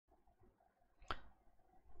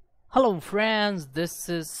Hello friends, this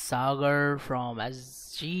is Sagar from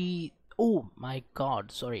SG. Oh my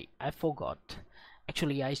god, sorry, I forgot.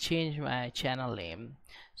 Actually, I changed my channel name.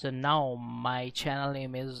 So now my channel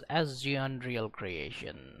name is SG Unreal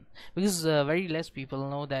Creation. Because very less people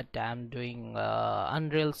know that I'm doing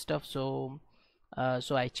Unreal stuff, so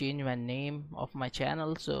I changed my name of my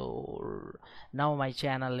channel. So now my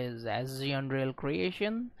channel is SG Unreal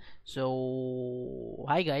Creation. So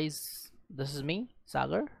hi guys, this is me,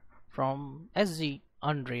 Sagar from SG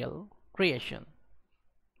Unreal Creation.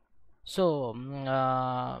 So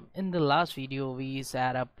in the last video we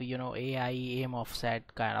set up AI aim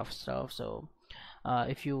offset kind of stuff. So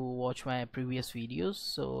if you watch my previous videos,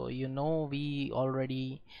 so we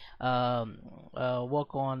already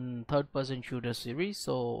work on third person shooter series.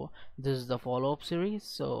 So this is the follow-up series.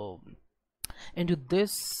 So into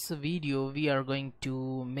this video we are going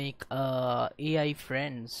to make AI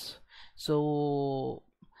friends. So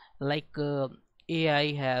like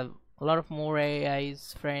AI have a lot of more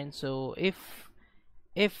AI's friends. So if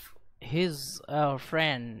his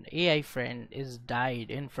friend AI friend is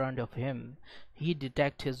died in front of him, he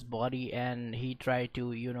detect his body and he try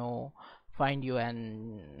to find you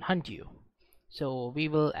and hunt you. So we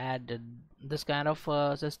will add this kind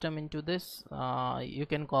of system into this. You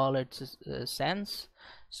can call it sense.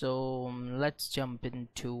 So let's jump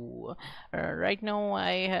into right now.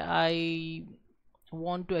 I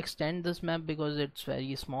want to extend this map because it's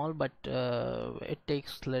very small, but it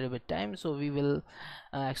takes a little bit time. So we will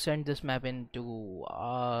extend this map into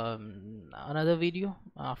another video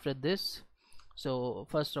after this. So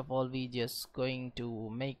first of all, we just going to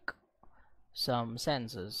make some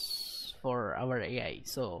sensors for our AI.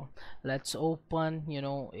 So let's open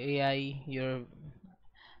AI, your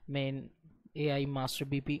main AI master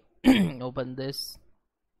BP. Open this,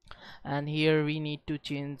 and here we need to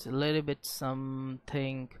change a little bit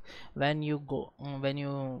something. When you go when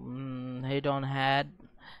you hit on head,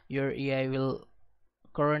 your AI will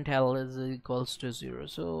current health is equals to 0.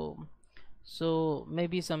 So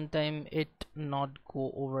maybe sometime it not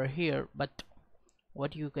go over here, but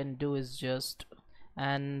what you can do is just,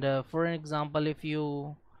 and for an example, if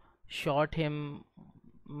you shot him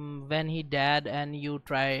when he died and you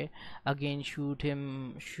try again shoot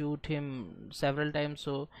him several times,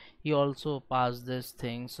 so he also passed this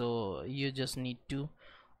thing. So you just need to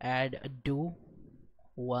add a do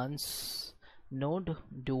once node,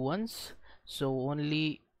 do once. So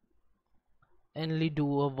only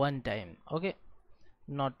do a one time, okay,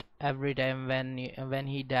 not every time when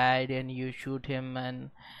he died and you shoot him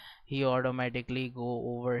and he automatically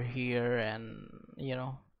go over here and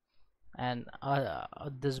and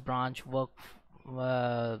this branch work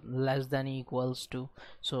less than equals to.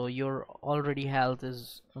 So your already health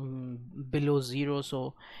is below 0,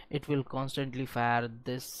 so it will constantly fire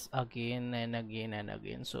this again and again and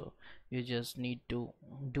again. So you just need to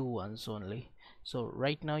do once only. So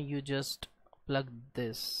right now you just plug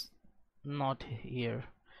this, not here,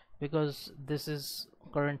 because this is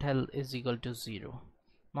current health is equal to 0,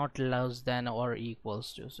 not less than or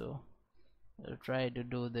equals to. So try to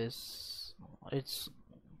do this. It's,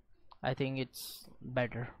 I think it's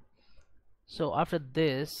better. So after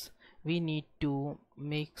this we need to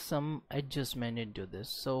make some adjustment into this.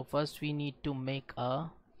 So first we need to make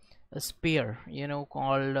a sphere,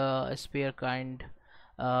 called a sphere kind,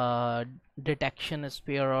 detection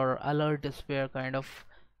sphere or alert sphere kind of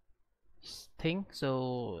thing.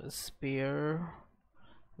 So sphere,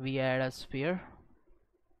 we add a sphere,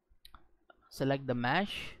 select the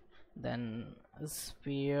mesh, then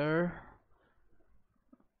sphere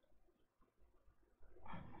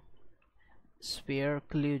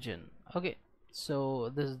collision. Okay, so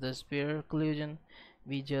this is the sphere collision.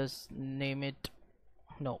 We just name it,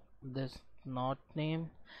 no, this not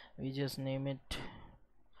name, we just name it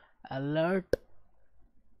alert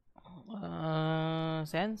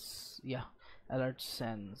sense. Yeah, alert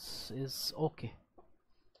sense is okay.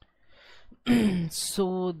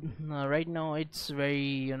 So right now it's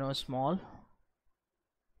very small,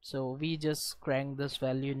 so we just crank this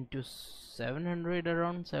value into 700.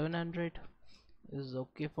 Around 700 is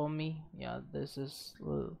okay for me. Yeah, this is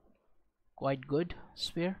quite good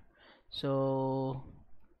sphere. So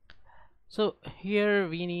here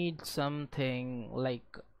we need something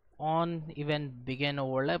like on event begin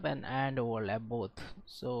overlap and overlap both.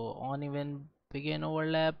 So on event begin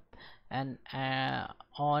overlap and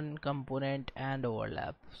on component and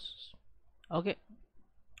overlap. Okay,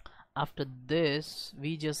 after this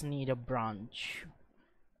we just need a branch.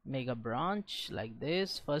 Make a branch like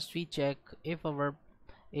this. First we check if our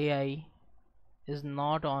AI is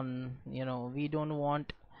not on, we don't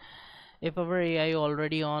want if our AI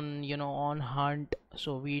already on, on hunt,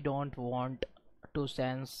 so we don't want to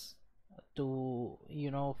sense to,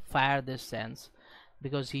 fire this sense,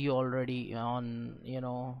 because he already on,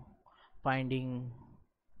 finding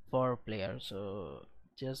for player. So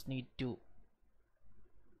just need to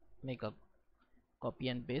make a copy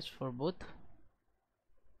and paste for both.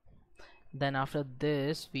 Then after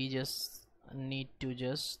this we just need to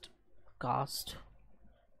just cast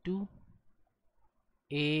to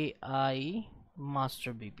AI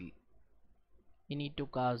master BP. You need to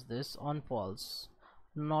cast this on false,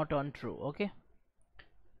 not on true. Okay,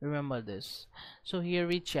 remember this. So here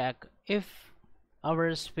we check if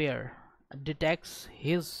our sphere detects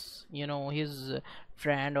his, his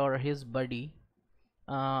friend or his buddy,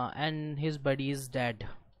 and his buddy is dead.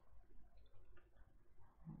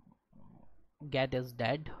 Get is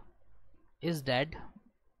dead, his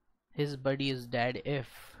buddy is dead. If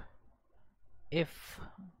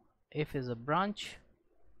if is a branch,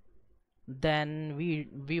 then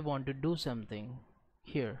we want to do something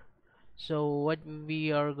here. So what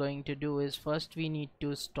we are going to do is, first we need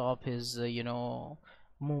to stop his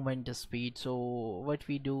movement speed. So what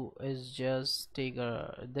we do is just take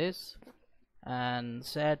this and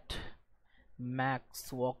set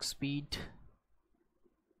max walk speed.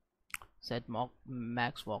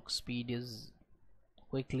 Max walk speed is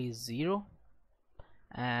quickly 0,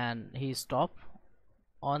 and he stop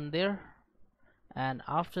on there. And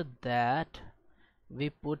after that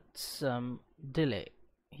we put some delay.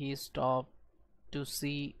 He stopped to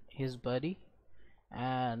see his buddy,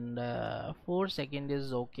 and 4 seconds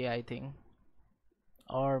is okay, I think,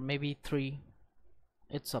 or maybe 3,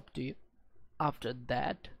 it's up to you. After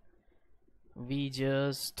that we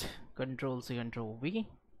just control C control V,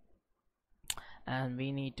 and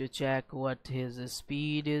we need to check what his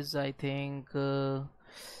speed is. I think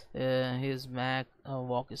his max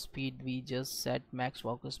walk speed, we just set max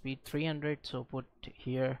walk speed 300, so put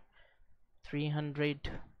here 300,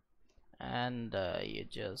 and you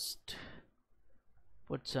just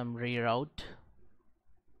put some reroute.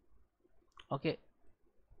 Okay,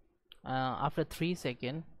 after 3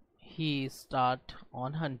 seconds he start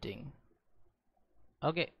on hunting.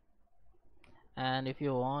 Okay, and if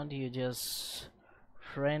you want, you just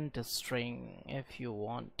print a string if you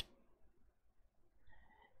want.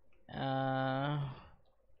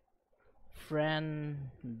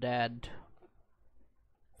 Friend dead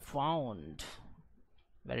found,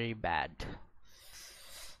 very bad.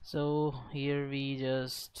 So here we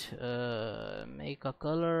just make a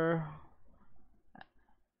color.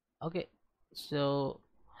 Okay, so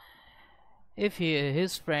if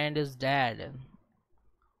his friend is dead,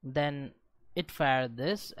 then it fire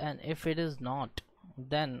this, and if it is not,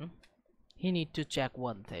 then he need to check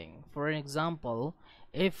one thing. For an example,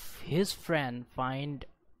 if his friend find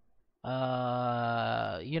they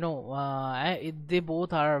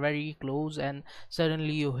both are very close, and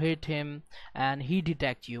suddenly you hit him and he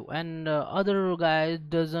detect you, and other guy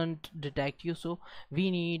doesn't detect you. So we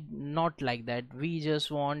need not like that. We just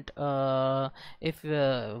want if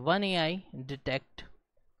one AI detect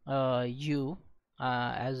you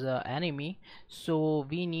as a enemy, so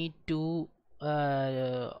we need to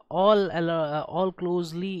all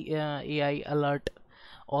closely AI alert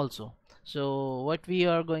also. So what we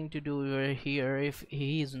are going to do here, if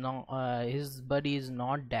he is not his buddy is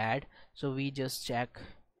not dead, so we just check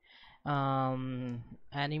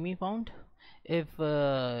enemy found. If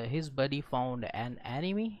his buddy found an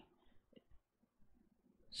enemy,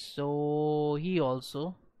 so he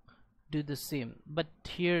also do the same, but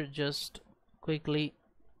here just quickly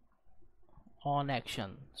on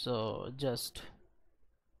action. So just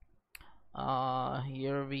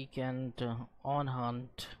here we can on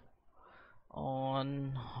hunt.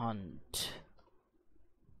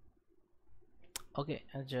 Okay,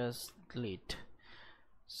 I just delete.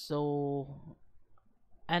 So,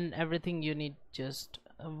 and everything you need, just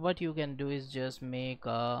what you can do is just make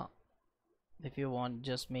a, if you want,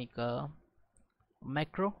 just make a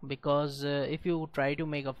macro, because if you try to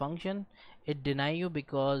make a function, it deny you,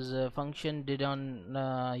 because function didn't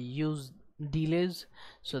use delays.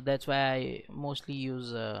 So that's why I mostly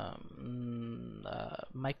use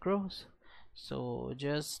macros. So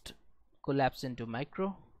just collapse into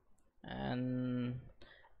macro, and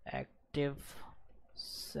active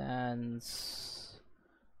sense,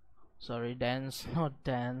 sorry, dance not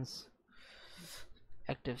dance,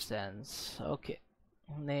 active sense. Okay,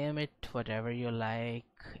 name it whatever you like,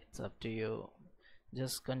 it's up to you.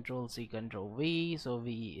 Just control C control V. So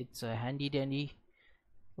it's a handy dandy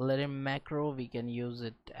little macro, we can use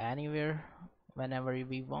it anywhere whenever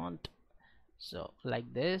we want. So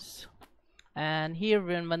like this, And here,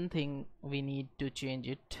 when one thing we need to change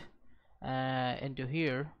it into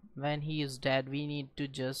here, when he is dead, we need to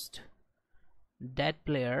just dead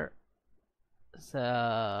player,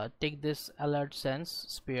 take this alert sense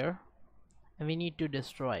spear, and we need to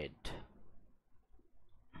destroy it.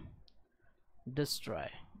 Destroy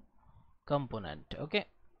component. Okay,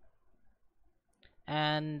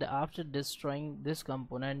 and after destroying this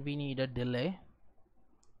component, we need a delay,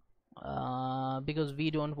 because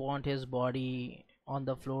we don't want his body on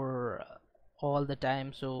the floor all the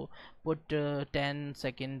time. So put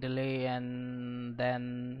 10-second delay, and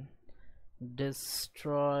then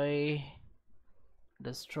destroy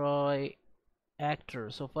actor.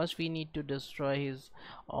 So first we need to destroy his,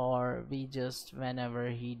 or we just, whenever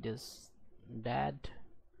he does that,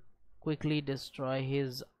 quickly destroy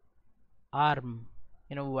his arm,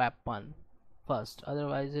 weapon first,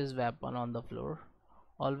 otherwise his weapon on the floor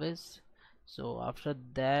always. So after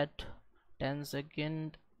that 10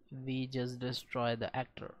 second, we just destroy the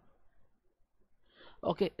actor.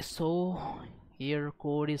 Okay, so here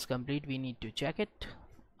code is complete. We need to check it,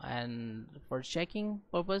 and for checking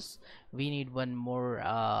purpose we need one more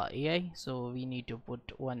AI. So we need to put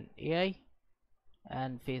one AI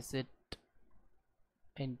and face it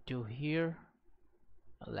into here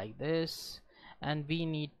like this, and we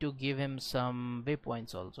need to give him some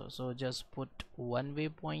waypoints also. So just put one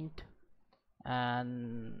waypoint,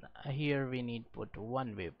 and here we need put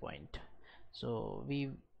one waypoint. So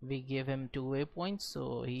we give him two waypoints,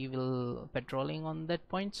 so he will patrolling on that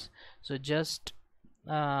points. So just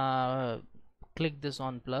click this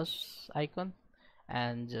on plus icon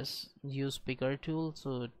and just use picker tool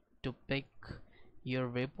so to pick your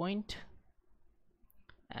waypoint.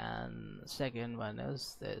 And second one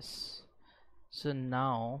is this. So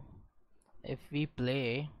now if we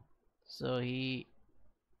play, so he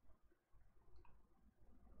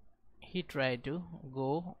tried to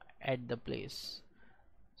go at the place.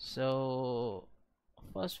 So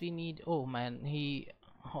first we need, oh man, he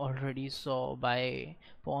already saw by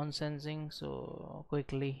pawn sensing. So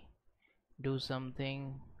quickly do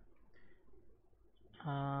something.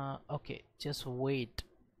 Okay, just wait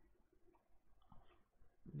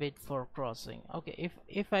for crossing. Okay,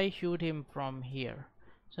 if I shoot him from here,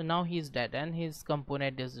 so now he's dead and his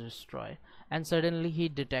component is destroyed, and suddenly he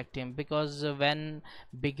detect him, because when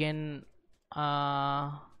begin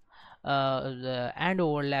the and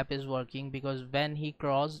overlap is working, because when he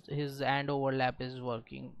crossed, his and overlap is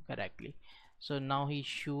working correctly. So now he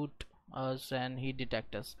shoot us and he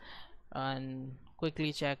detect us. And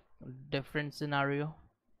quickly check different scenario.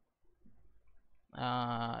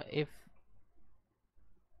 If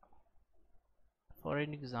for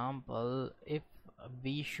an example, if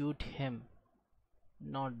we shoot him,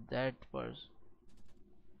 not that person,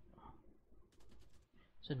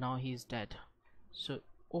 so now he's dead. So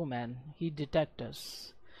oh man, he detect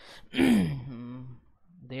us.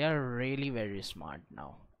 They are really very smart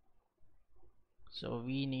now. So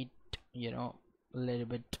we need, a little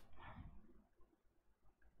bit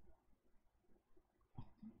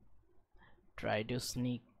try to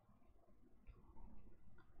sneak.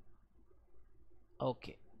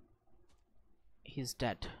 Okay, he's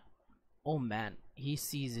dead. Oh man, he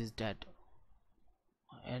sees he's dead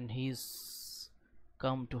and he's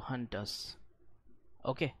come to hunt us.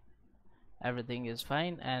 Okay, everything is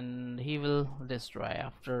fine, and he will destroy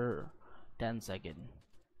after 10 seconds.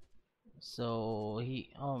 So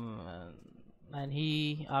he and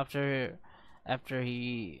he after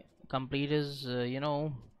he complete his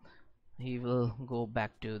he will go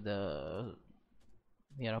back to the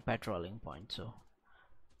patrolling point.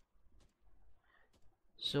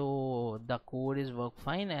 So the code is work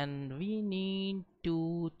fine, and we need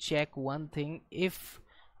to check one thing. If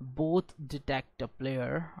both detect a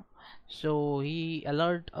player, so he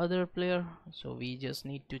alert other player, so we just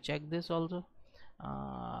need to check this also.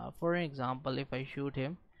 For an example, if I shoot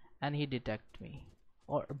him and he detect me,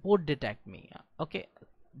 or both detect me, okay,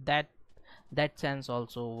 that sense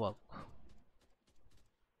also work.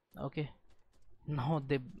 Okay, now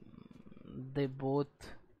they both,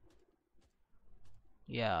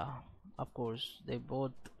 yeah, of course they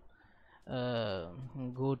both uh,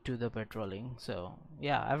 go to the patrolling. So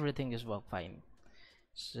yeah, everything is work fine.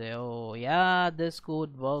 So yeah, this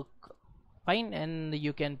could work fine, and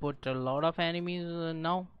you can put a lot of enemies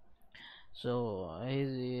now. So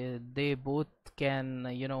they both can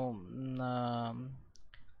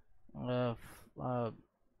uh,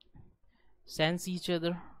 sense each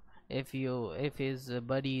other. if his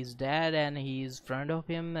buddy is dead and he is front of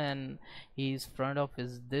him and he's front of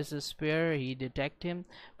his this spear, he detect him.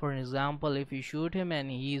 For example, if you shoot him and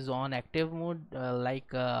he's on active mode,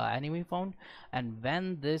 like enemy found, and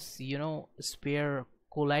when this spear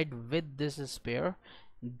collide with this spear,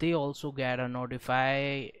 they also get a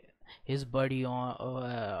notify his buddy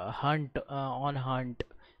on hunt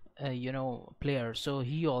player, so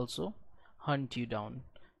he also hunt you down.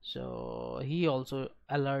 So he also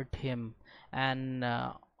alert him, and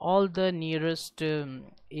all the nearest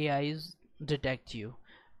AIs detect you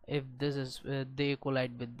if this is they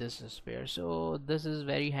collide with this sphere. So this is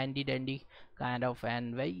very handy dandy kind of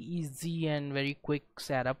and very easy and very quick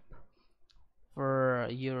setup for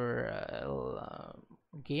your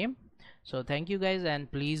game. So thank you guys,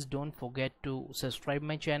 and please don't forget to subscribe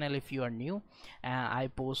my channel if you are new. I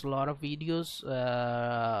post a lot of videos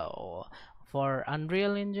for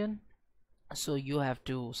Unreal Engine, so you have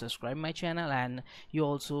to subscribe my channel, and you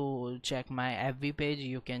also check my FB page.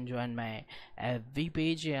 You can join my FB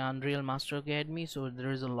page, Unreal Master Academy. So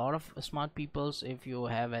there is a lot of smart peoples. If you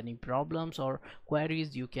have any problems or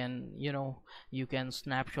queries, you can you can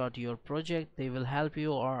snapshot your project, they will help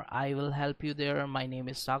you, or I will help you there. My name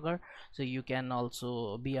is Sagar, so you can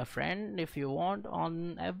also be a friend if you want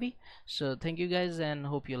on FB. So thank you guys, and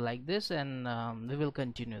hope you like this, and we will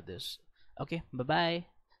continue this. Okay, bye bye,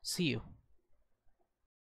 see you.